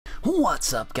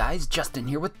What's up guys, Justin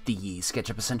here with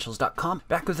TheSketchUpEssentials.com,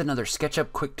 back with another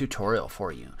SketchUp quick tutorial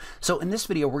for you. So in this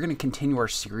video we're going to continue our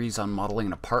series on modeling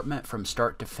an apartment from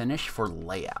start to finish for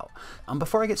layout.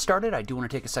 Before I get started, I do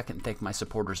want to take a second and thank my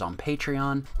supporters on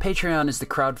Patreon. Patreon is the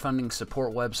crowdfunding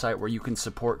support website where you can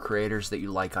support creators that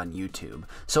you like on YouTube.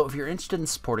 So if you're interested in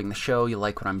supporting the show, you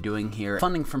like what I'm doing here,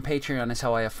 funding from Patreon is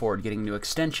how I afford getting new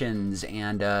extensions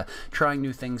and trying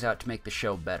new things out to make the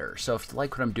show better. So if you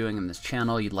like what I'm doing in this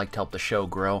channel, you'd like to help the show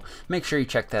grow, make sure you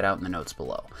check that out in the notes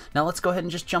below. Now let's go ahead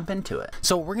and just jump into it.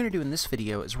 So what we're going to do in this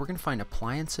video is we're going to find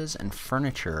appliances and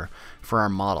furniture for our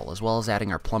model, as well as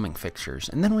adding our plumbing fixtures,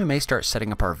 and then we may start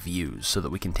setting up our views so that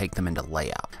we can take them into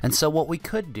layout. And so what we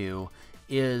could do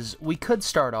is we could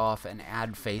start off and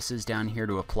add faces down here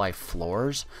to apply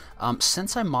floors.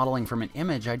 Since I'm modeling from an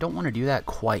image, I don't want to do that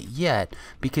quite yet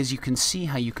because you can see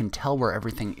how you can tell where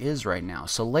everything is right now.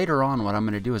 So later on what I'm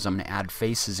going to do is I'm going to add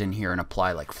faces in here and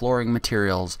apply like flooring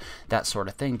materials, that sort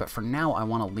of thing. But for now I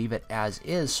want to leave it as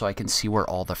is so I can see where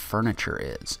all the furniture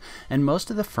is. And most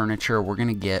of the furniture we're going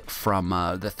to get from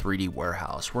the 3D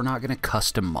warehouse. We're not going to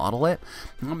custom model it.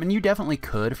 And you definitely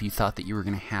could if you thought that you were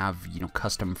going to have, you know,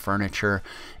 custom furniture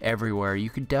everywhere.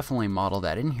 You could definitely model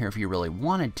that in here if you really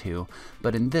wanted to,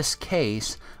 but in this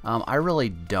case I really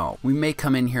don't. We may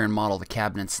come in here and model the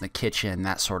cabinets in the kitchen,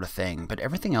 that sort of thing, but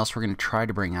everything else we're going to try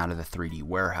to bring out of the 3D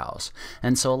warehouse.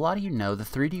 And so a lot of you know the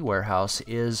 3D warehouse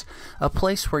is a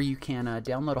place where you can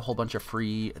download a whole bunch of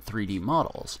free 3D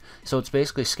models. So it's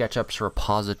basically SketchUp's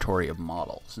repository of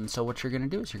models. And so what you're going to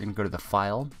do is you're going to go to the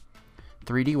File,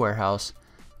 3D Warehouse,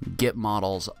 Get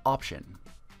Models option.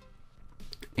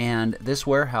 And this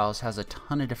warehouse has a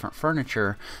ton of different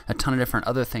furniture, a ton of different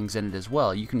other things in it as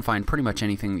well. You can find pretty much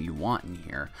anything that you want in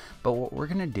here. But what we're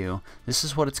going to do, this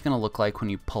is what it's going to look like when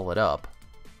you pull it up.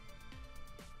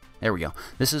 There we go.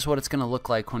 This is what it's going to look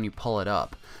like when you pull it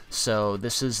up. So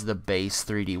this is the base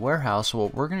 3D warehouse.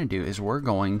 What we're going to do is we're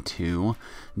going to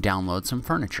download some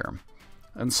furniture.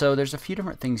 And so there's a few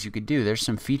different things you could do. There's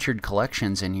some featured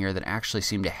collections in here that actually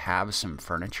seem to have some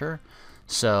furniture.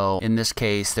 So in this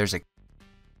case, there's like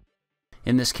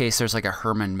a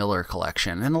Herman Miller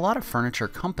collection, and a lot of furniture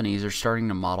companies are starting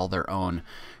to model their own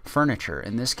furniture.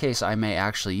 In this case, I may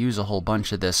actually use a whole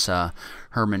bunch of this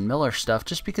Herman Miller stuff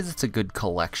just because it's a good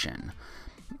collection.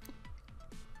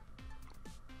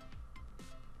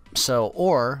 So,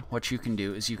 or what you can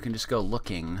do is you can just go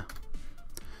looking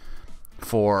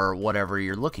for whatever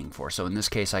you're looking for. So in this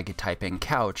case, I could type in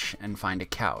couch and find a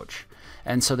couch.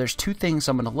 And so there's two things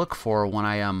I'm going to look for when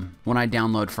I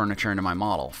download furniture into my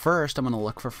model. First, I'm going to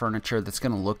look for furniture that's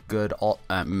going to look good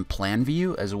in plan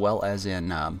view as well as in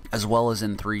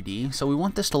 3D. So we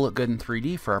want this to look good in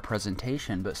 3D for our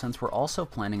presentation, but since we're also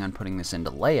planning on putting this into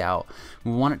layout,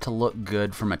 we want it to look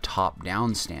good from a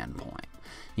top-down standpoint.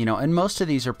 You know, and most of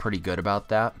these are pretty good about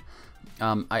that.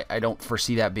 I don't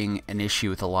foresee that being an issue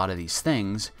with a lot of these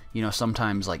things. You know,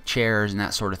 sometimes like chairs and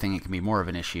that sort of thing, it can be more of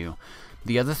an issue.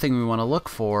 The other thing we want to look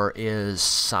for is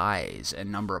size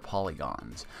and number of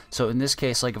polygons. So in this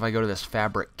case, like if I go to this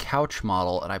fabric couch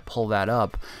model and I pull that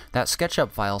up, that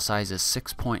SketchUp file size is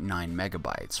 6.9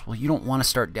 megabytes. Well, you don't want to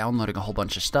start downloading a whole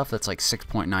bunch of stuff that's like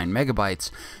 6.9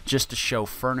 megabytes just to show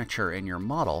furniture in your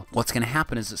model. What's going to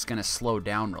happen is it's going to slow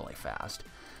down really fast.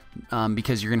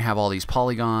 Because you're going to have all these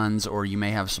polygons, or you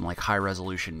may have some like high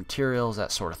resolution materials,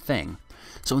 that sort of thing.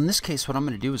 So in this case, what I'm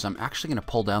going to do is I'm actually going to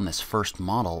pull down this first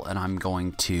model and I'm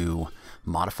going to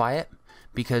modify it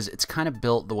because it's kind of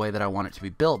built the way that I want it to be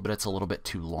built, but it's a little bit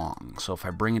too long. So if I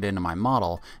bring it into my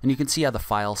model, and you can see how the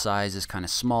file size is kind of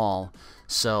small,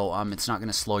 so it's not going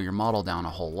to slow your model down a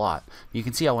whole lot. You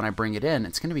can see how when I bring it in,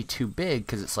 it's going to be too big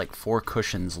because it's like 4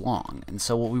 cushions long. And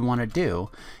so what we want to do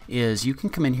is you can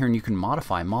come in here and you can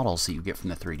modify models that you get from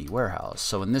the 3D warehouse.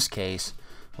 So in this case,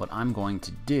 what I'm going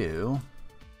to do,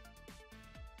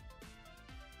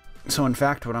 so in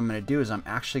fact what I'm going to do is I'm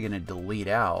actually going to delete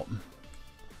out,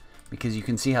 because you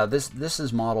can see how this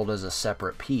is modeled as a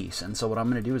separate piece. And so what I'm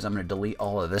going to do is I'm going to delete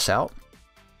all of this out.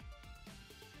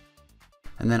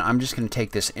 And then I'm just going to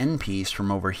take this end piece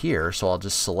from over here, so I'll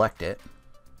just select it.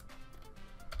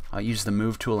 I'll use the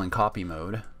move tool in copy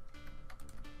mode.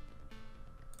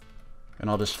 And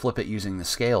I'll just flip it using the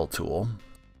scale tool.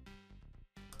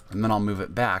 And then I'll move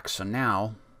it back, so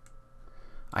now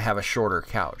I have a shorter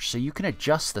couch. So you can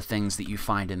adjust the things that you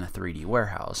find in the 3D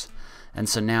warehouse. And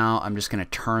so now I'm just going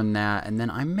to turn that, and then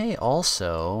I may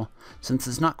also, since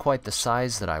it's not quite the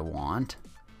size that I want,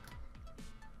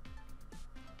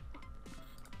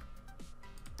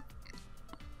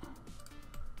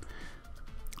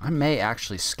 I may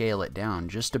actually scale it down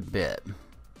just a bit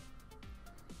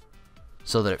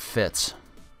so that it fits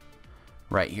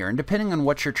right here. And depending on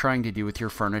what you're trying to do with your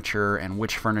furniture and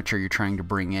which furniture you're trying to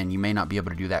bring in, you may not be able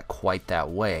to do that quite that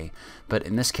way. But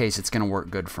in this case, it's going to work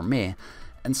good for me.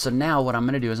 And so now what I'm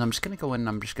going to do is I'm just going to go in and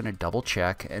I'm just going to double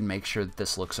check and make sure that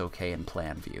this looks okay in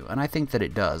plan view. And I think that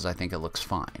it does. I think it looks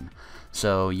fine.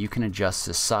 So you can adjust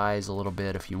the size a little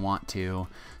bit if you want to.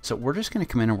 So we're just going to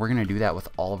come in and we're going to do that with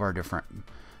all of our different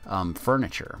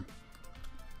furniture.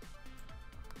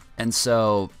 And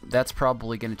so that's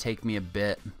probably going to take me a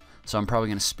bit. So I'm probably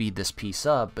going to speed this piece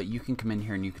up, but you can come in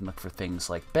here and you can look for things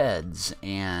like beds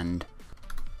and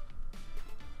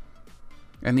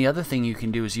the other thing you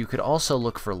can do is you could also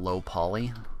look for low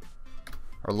poly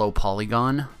or low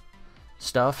polygon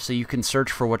stuff. So you can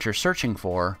search for what you're searching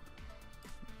for.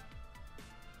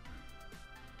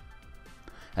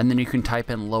 And then you can type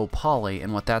in low poly,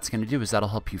 and what that's going to do is that'll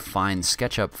help you find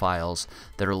SketchUp files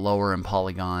that are lower in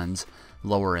polygons,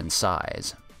 lower in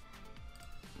size.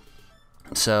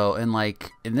 So, and like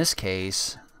in this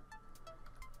case,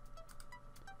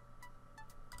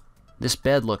 this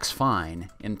bed looks fine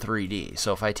in 3D.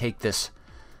 So if I take this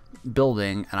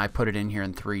building and I put it in here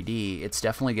in 3D, it's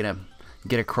definitely going to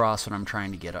get across what I'm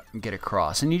trying to get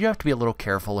across. And you do have to be a little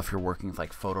careful if you're working with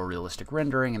like photorealistic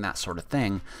rendering and that sort of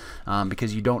thing,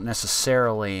 because you don't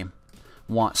necessarily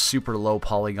want super low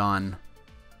polygon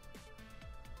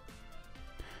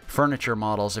furniture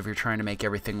models if you're trying to make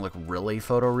everything look really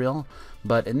photoreal.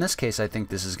 But in this case, I think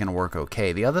this is going to work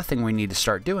okay. The other thing we need to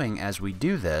start doing as we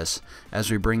do this, as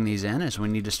we bring these in, is we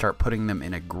need to start putting them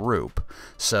in a group.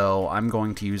 So I'm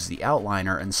going to use the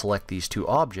outliner and select these two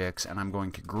objects, and I'm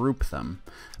going to group them.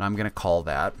 And I'm going to call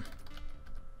that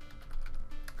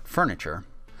furniture.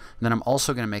 And then I'm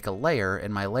also going to make a layer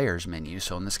in my layers menu.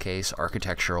 So in this case,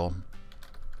 architectural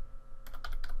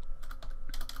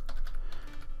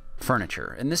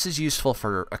furniture. And this is useful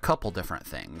for a couple different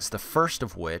things. The first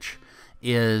of which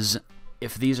is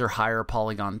if these are higher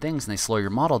polygon things and they slow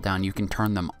your model down, you can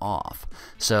turn them off.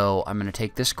 So I'm going to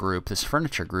take this group, this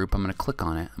furniture group, I'm going to click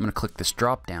on it, I'm going to click this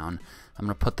drop down, I'm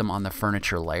going to put them on the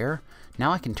furniture layer.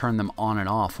 Now I can turn them on and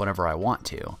off whenever I want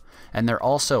to. And they're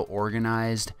also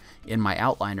organized in my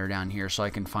outliner down here so I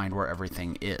can find where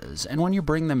everything is. And when you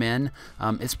bring them in,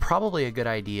 it's probably a good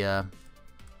idea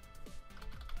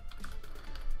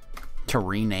to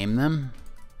rename them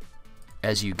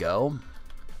as you go,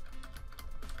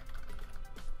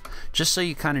 just so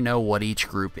you kind of know what each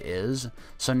group is.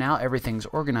 So now everything's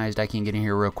organized. I can get in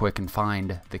here real quick and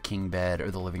find the king bed or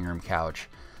the living room couch,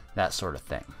 that sort of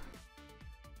thing.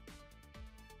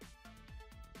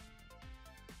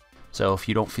 So if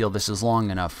you don't feel this is long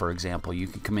enough, for example, you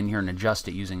can come in here and adjust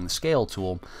it using the scale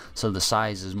tool so the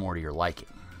size is more to your liking.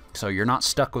 So you're not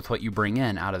stuck with what you bring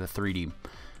in out of the 3D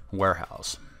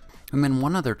warehouse. And then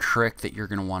one other trick that you're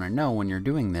going to want to know when you're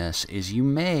doing this is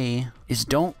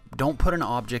don't put an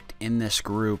object in this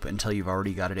group until you've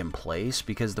already got it in place,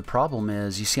 because the problem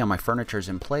is, you see how my furniture is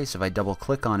in place. If I double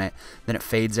click on it, then it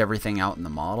fades everything out in the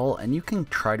model, and you can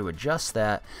try to adjust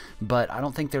that, but I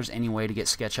don't think there's any way to get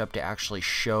SketchUp to actually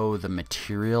show the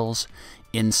materials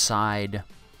inside.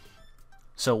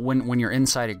 So when you're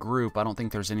inside a group, I don't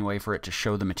think there's any way for it to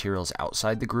show the materials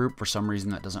outside the group. For some reason,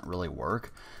 that doesn't really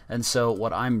work. And so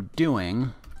what I'm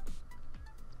doing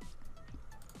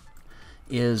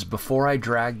is, before I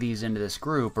drag these into this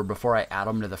group, or before I add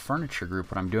them to the furniture group,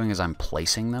 what I'm doing is I'm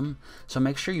placing them. So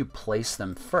make sure you place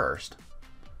them first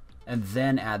and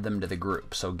then add them to the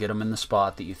group. So get them in the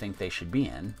spot that you think they should be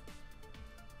in.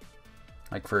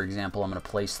 Like, for example, I'm going to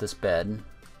place this bed.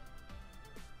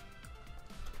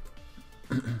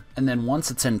 And then once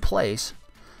it's in place,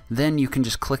 then you can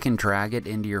just click and drag it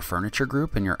into your furniture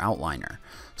group and your outliner.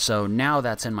 So now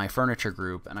that's in my furniture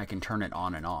group, and I can turn it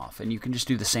on and off. And you can just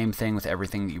do the same thing with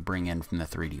everything that you bring in from the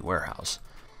 3D warehouse.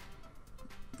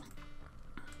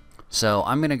 So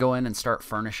I'm going to go in and start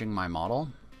furnishing my model.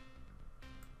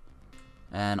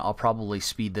 And I'll probably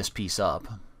speed this piece up.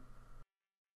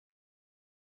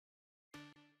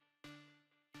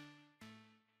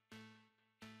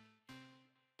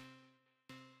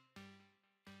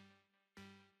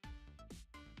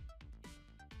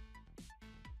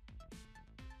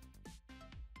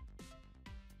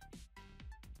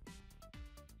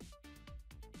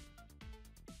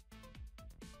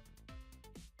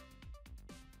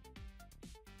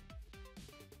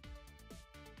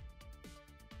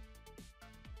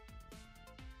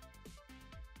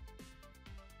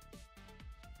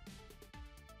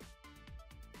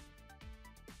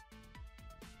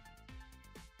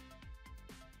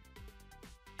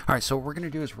 Alright, so what we're going to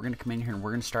do is we're going to come in here and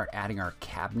we're going to start adding our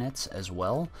cabinets as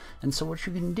well. And so what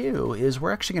you can do is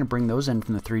we're actually going to bring those in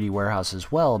from the 3D warehouse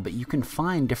as well, but you can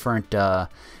find different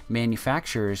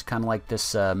manufacturers, kind of like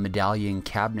this medallion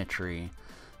cabinetry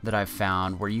that I've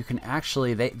found, where you can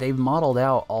actually, they've modeled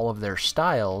out all of their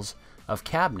styles of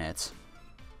cabinets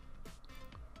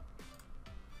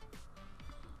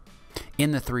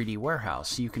in the 3D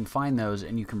warehouse. So you can find those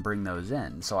and you can bring those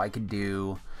in. So I could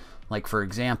do, like for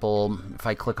example, if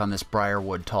I click on this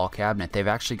briarwood tall cabinet, they've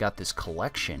actually got this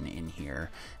collection in here.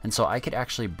 And so I could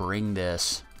actually bring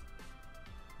this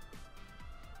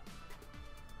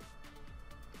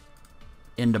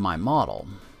into my model.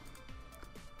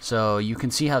 So you can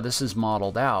see how this is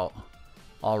modeled out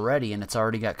already, and it's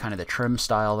already got kind of the trim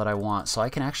style that I want. So I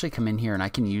can actually come in here and I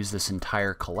can use this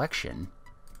entire collection.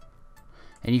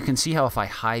 And you can see how if I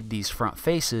hide these front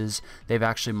faces, they've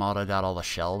actually modeled out all the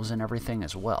shelves and everything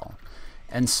as well.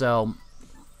 And so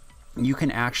you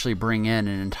can actually bring in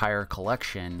an entire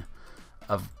collection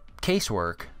of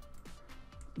casework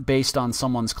based on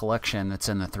someone's collection that's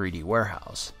in the 3D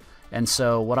warehouse. And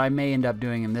so what I may end up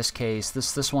doing in this case,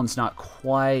 this one's not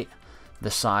quite the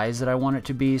size that I want it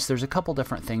to be. So there's a couple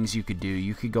different things you could do.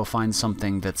 You could go find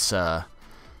something that's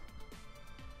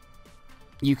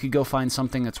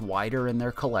wider in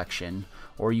their collection,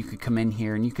 or you could come in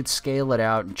here and you could scale it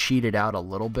out and cheat it out a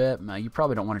little bit. You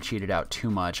probably don't want to cheat it out too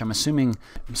much, I'm assuming.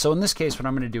 So in this case, what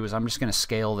I'm going to do is I'm just going to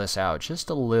scale this out just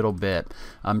a little bit,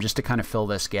 just to kind of fill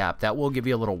this gap. That will give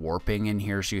you a little warping in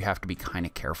here, so you have to be kind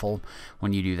of careful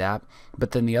when you do that.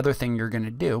 But then the other thing you're going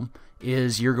to do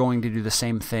is you're going to do the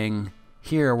same thing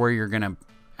here, where you're going to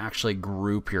actually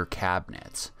group your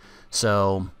cabinets.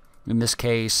 So in this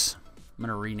case, I'm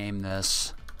going to rename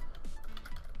this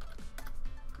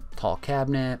tall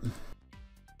cabinet.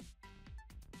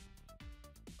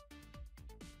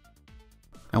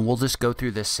 And we'll just go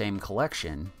through this same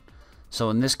collection. So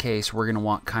in this case, we're going to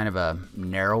want kind of a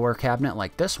narrower cabinet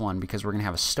like this one, because we're going to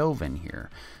have a stove in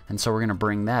here. And so we're going to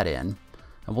bring that in.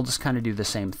 And we'll just kind of do the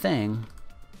same thing.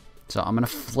 So I'm going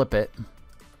to flip it.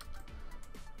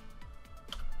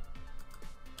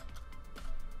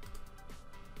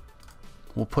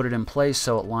 We'll put it in place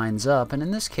so it lines up, and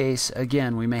in this case,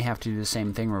 again, we may have to do the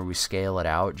same thing where we scale it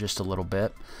out just a little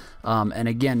bit. And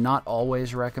again, not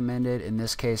always recommended. In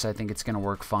this case, I think it's going to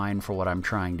work fine for what I'm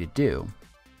trying to do.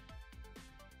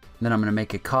 Then I'm going to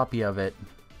make a copy of it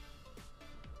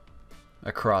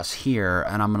across here,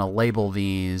 and I'm going to label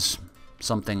these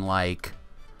something like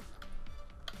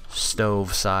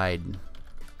stove side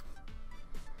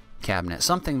cabinet,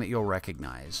 something that you'll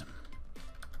recognize.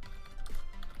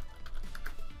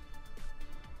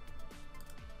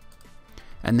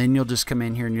 And then you'll just come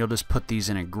in here and you'll just put these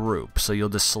in a group. So you'll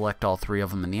just select all three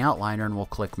of them in the outliner, and we'll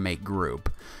click Make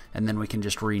Group. And then we can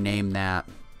just rename that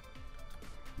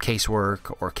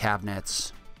casework or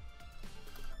cabinets.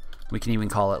 We can even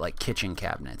call it like kitchen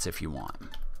cabinets if you want.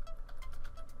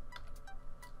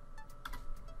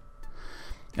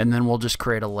 And then we'll just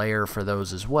create a layer for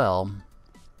those as well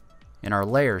in our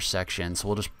layers section. So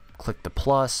we'll just click the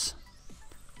plus.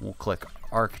 We'll click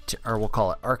we'll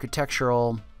call it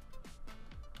architectural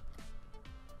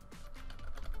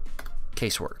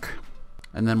casework.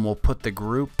 And then we'll put the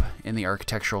group in the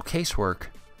architectural casework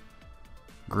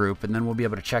group, and then we'll be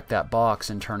able to check that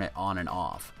box and turn it on and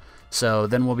off. So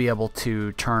then we'll be able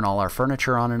to turn all our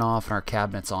furniture on and off, and our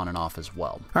cabinets on and off as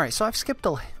well. Alright, so I've skipped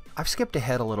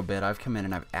ahead a little bit. I've come in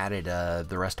and I've added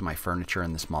the rest of my furniture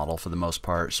in this model for the most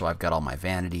part. So I've got all my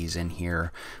vanities in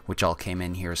here, which all came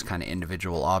in here as kind of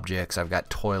individual objects. I've got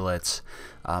toilets.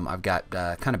 I've got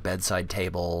kind of bedside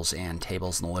tables and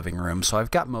tables in the living room. So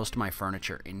I've got most of my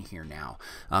furniture in here now.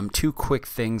 Two quick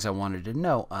things I wanted to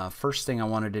note. First thing I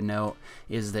wanted to note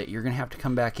is that you're going to have to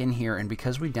come back in here, and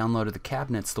because we downloaded the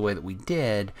cabinets the way that we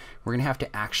did, we're going to have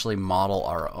to actually model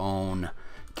our own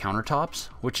countertops,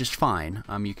 which is fine.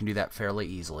 You can do that fairly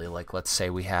easily. Like, let's say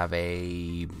we have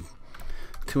a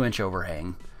 2-inch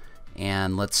overhang,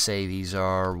 and let's say these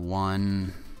are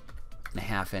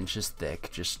 1.5 inches thick,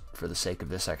 just for the sake of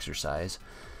this exercise.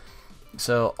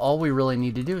 So all we really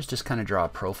need to do is just kind of draw a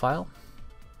profile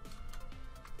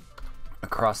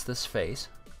across this face,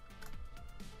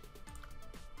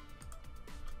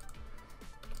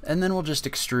 and then we'll just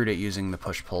extrude it using the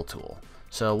push-pull tool.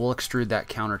 So we'll extrude that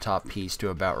countertop piece to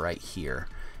about right here.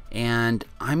 And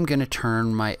I'm going to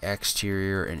turn my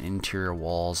exterior and interior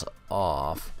walls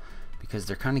off because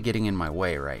they're kind of getting in my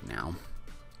way right now.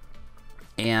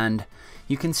 And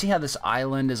you can see how this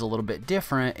island is a little bit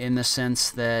different in the sense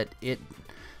that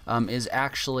is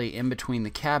actually in between the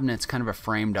cabinets, kind of a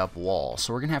framed up wall.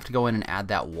 So we're going to have to go in and add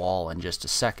that wall in just a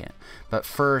second. But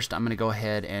first, I'm going to go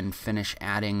ahead and finish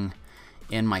adding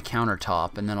in my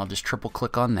countertop, and then I'll just triple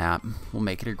click on that. We'll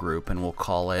make it a group and we'll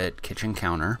call it kitchen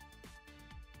counter.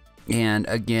 And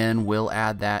again, we'll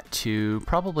add that to,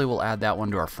 probably we'll add that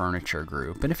one to our furniture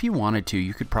group. And if you wanted to,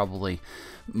 you could probably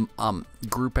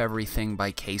group everything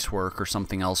by casework or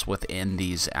something else within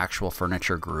these actual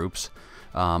furniture groups.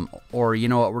 Or you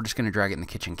know what, we're just going to drag it in the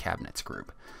kitchen cabinets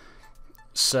group.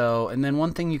 So, and then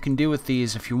one thing you can do with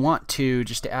these, if you want to,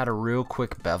 just to add a real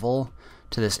quick bevel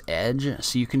to this edge,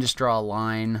 so you can just draw a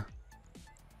line.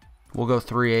 We'll go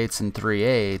 3/8 and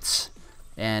 3/8,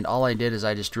 and all I did is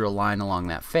I just drew a line along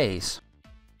that face.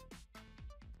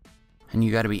 And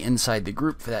you got to be inside the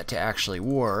group for that to actually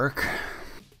work.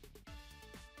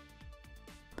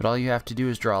 But all you have to do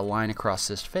is draw a line across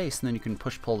this face, and then you can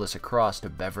push-pull this across to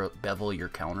bevel your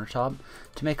countertop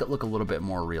to make it look a little bit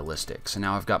more realistic. So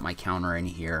now I've got my counter in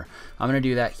here. I'm going to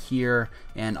do that here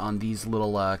and on these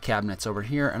little cabinets over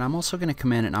here, and I'm also going to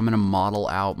come in and I'm going to model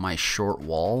out my short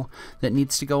wall that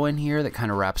needs to go in here that kind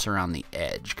of wraps around the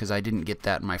edge, because I didn't get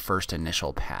that in my first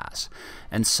initial pass.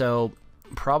 And so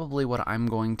probably what I'm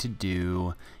going to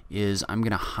do is I'm going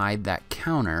to hide that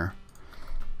counter,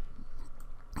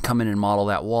 come in and model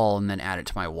that wall, and then add it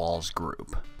to my walls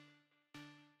group.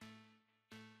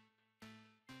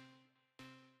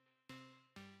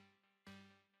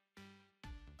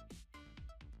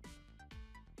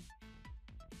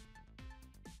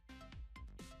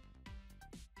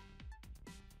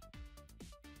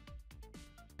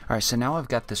 Alright, so now I've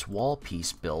got this wall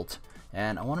piece built,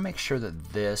 and I want to make sure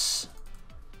that this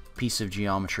piece of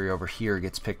geometry over here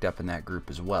gets picked up in that group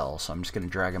as well. So I'm just going to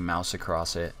drag a mouse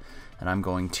across it, and I'm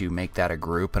going to make that a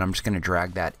group, and I'm just going to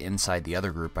drag that inside the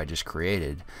other group I just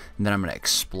created, and then I'm going to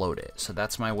explode it. So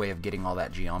that's my way of getting all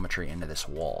that geometry into this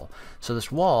wall. So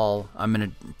this wall I'm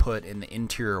going to put in the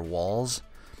interior walls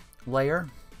layer,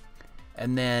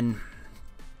 and then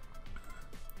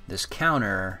this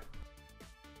counter,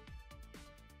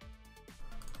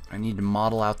 I need to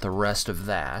model out the rest of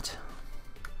that.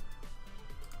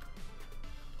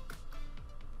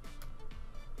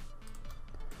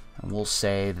 And we'll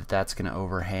say that that's going to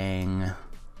overhang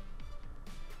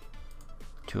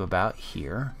to about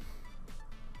here.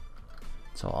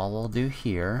 So all I'll do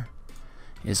here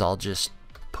is I'll just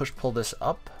push-pull this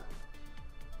up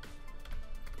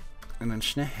an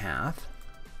inch and a half.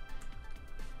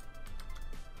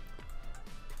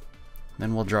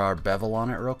 Then we'll draw our bevel on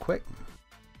it real quick.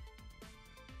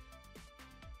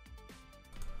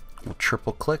 We'll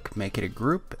triple click, make it a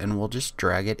group, and we'll just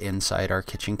drag it inside our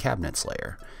kitchen cabinets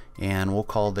layer. And we'll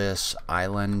call this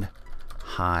Island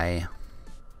High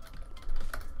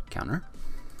Counter.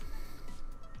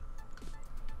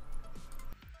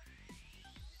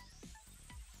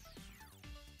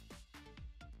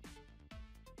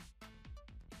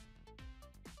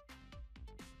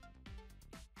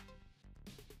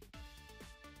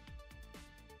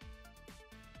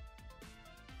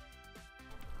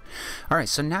 Alright,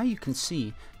 so now you can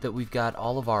see that we've got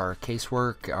all of our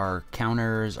casework, our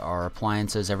counters, our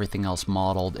appliances, everything else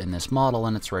modeled in this model,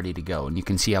 and it's ready to go. And you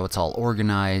can see how it's all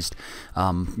organized.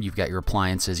 You've got your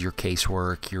appliances, your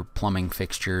casework, your plumbing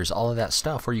fixtures, all of that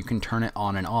stuff where you can turn it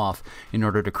on and off in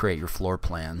order to create your floor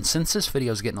plan. Since this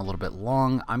video is getting a little bit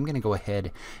long, I'm going to go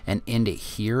ahead and end it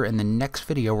here. In the next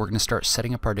video, we're going to start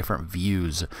setting up our different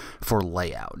views for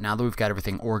layout. Now that we've got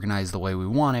everything organized the way we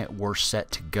want it, we're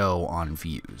set to go on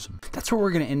views. That's where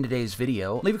we're going to end today's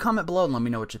video. Leave a comment below and let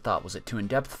me know what you thought. Was it too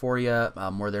in-depth for you?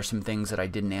 Were there some things that I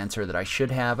didn't answer that I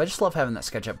should have? I just love having that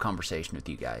SketchUp conversation with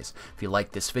you guys. If you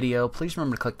liked this video, please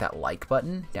remember to click that like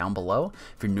button down below.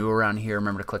 If you're new around here,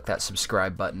 remember to click that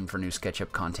subscribe button for new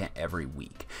SketchUp content every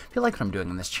week. If you like what I'm doing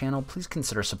on this channel, please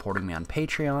consider supporting me on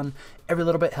Patreon. Every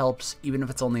little bit helps, even if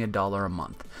it's only $1 a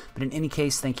month. But in any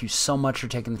case, thank you so much for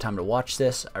taking the time to watch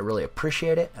this. I really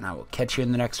appreciate it, and I will catch you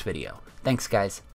in the next video. Thanks, guys.